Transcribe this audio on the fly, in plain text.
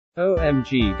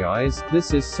OMG guys,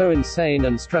 this is so insane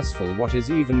and stressful. What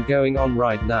is even going on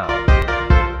right now?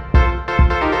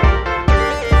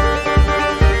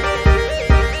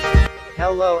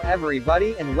 Hello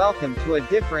everybody and welcome to a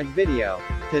different video.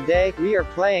 Today, we are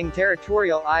playing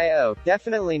Territorial IO,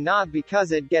 definitely not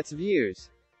because it gets views.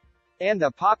 And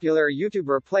a popular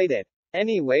YouTuber played it.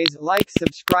 Anyways, like,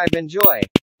 subscribe, enjoy.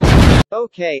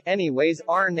 Okay, anyways,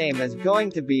 our name is going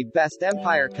to be Best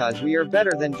Empire cause we are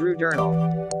better than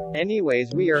Durnil.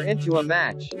 Anyways, we are into a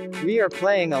match. We are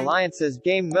playing alliances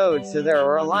game mode, so there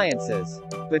are alliances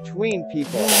between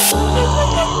people.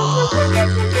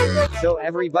 So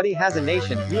everybody has a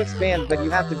nation, you expand, but you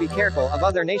have to be careful of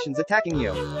other nations attacking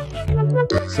you.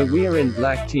 So we are in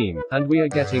black team, and we are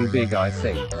getting big, I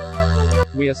think.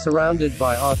 We are surrounded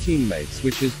by our teammates,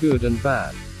 which is good and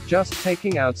bad. Just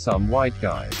taking out some white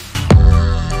guys.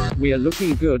 We are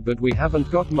looking good, but we haven't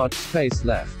got much space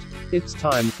left. It's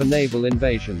time for naval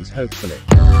invasions, hopefully.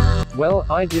 Well,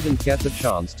 I didn't get the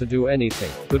chance to do anything,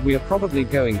 but we are probably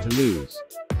going to lose.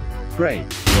 Great.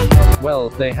 Well,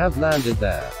 they have landed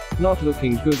there. Not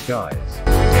looking good, guys.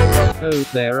 Oh,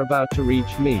 they're about to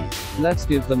reach me. Let's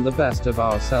give them the best of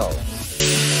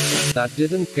ourselves. That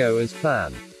didn't go as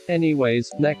planned.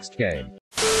 Anyways, next game.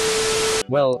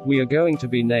 Well, we are going to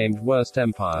be named Worst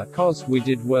Empire, cause we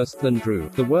did worse than Drew,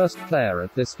 the worst player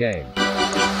at this game.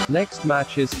 Next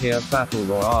match is here, Battle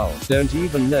Royale. Don't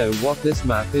even know what this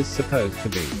map is supposed to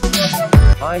be.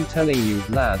 I'm telling you,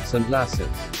 lads and lasses.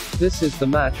 This is the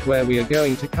match where we are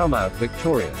going to come out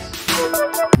victorious.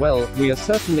 Well, we are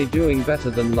certainly doing better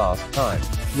than last time.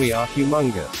 We are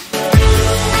humongous.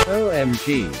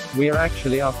 OMG, we are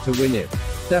actually up to win it.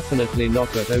 Definitely not,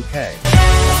 but okay.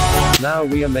 Now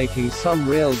we are making some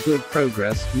real good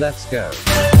progress, let's go.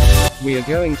 We are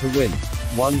going to win.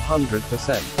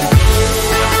 100%.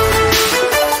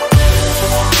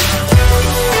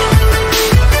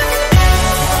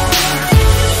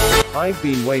 I've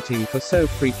been waiting for so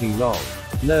freaking long.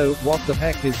 No, what the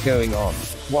heck is going on?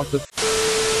 What the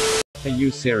f***? Are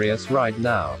you serious right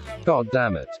now? God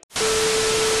damn it.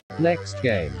 Next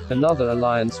game, another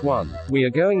Alliance 1. We are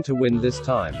going to win this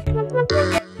time.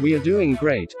 We are doing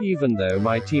great, even though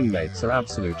my teammates are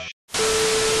absolute sh**.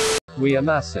 We are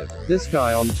massive. This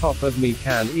guy on top of me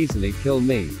can easily kill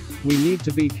me. We need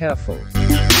to be careful.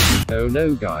 Oh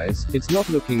no guys, it's not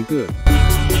looking good.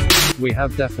 We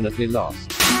have definitely lost.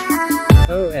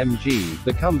 OMG,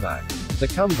 the comeback. The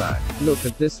comeback. Look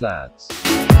at this, lads.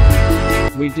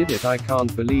 We did it, I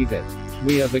can't believe it.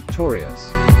 We are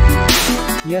victorious.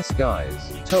 Yes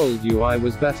guys, told you I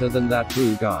was better than that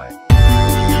Drew guy.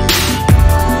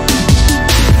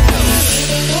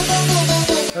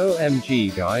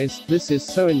 OMG guys, this is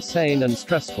so insane and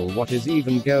stressful. What is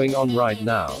even going on right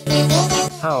now?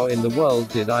 How in the world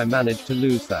did I manage to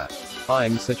lose that?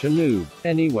 I'm such a noob.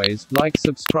 Anyways, like,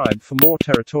 subscribe for more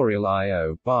Territorial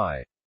IO. Bye.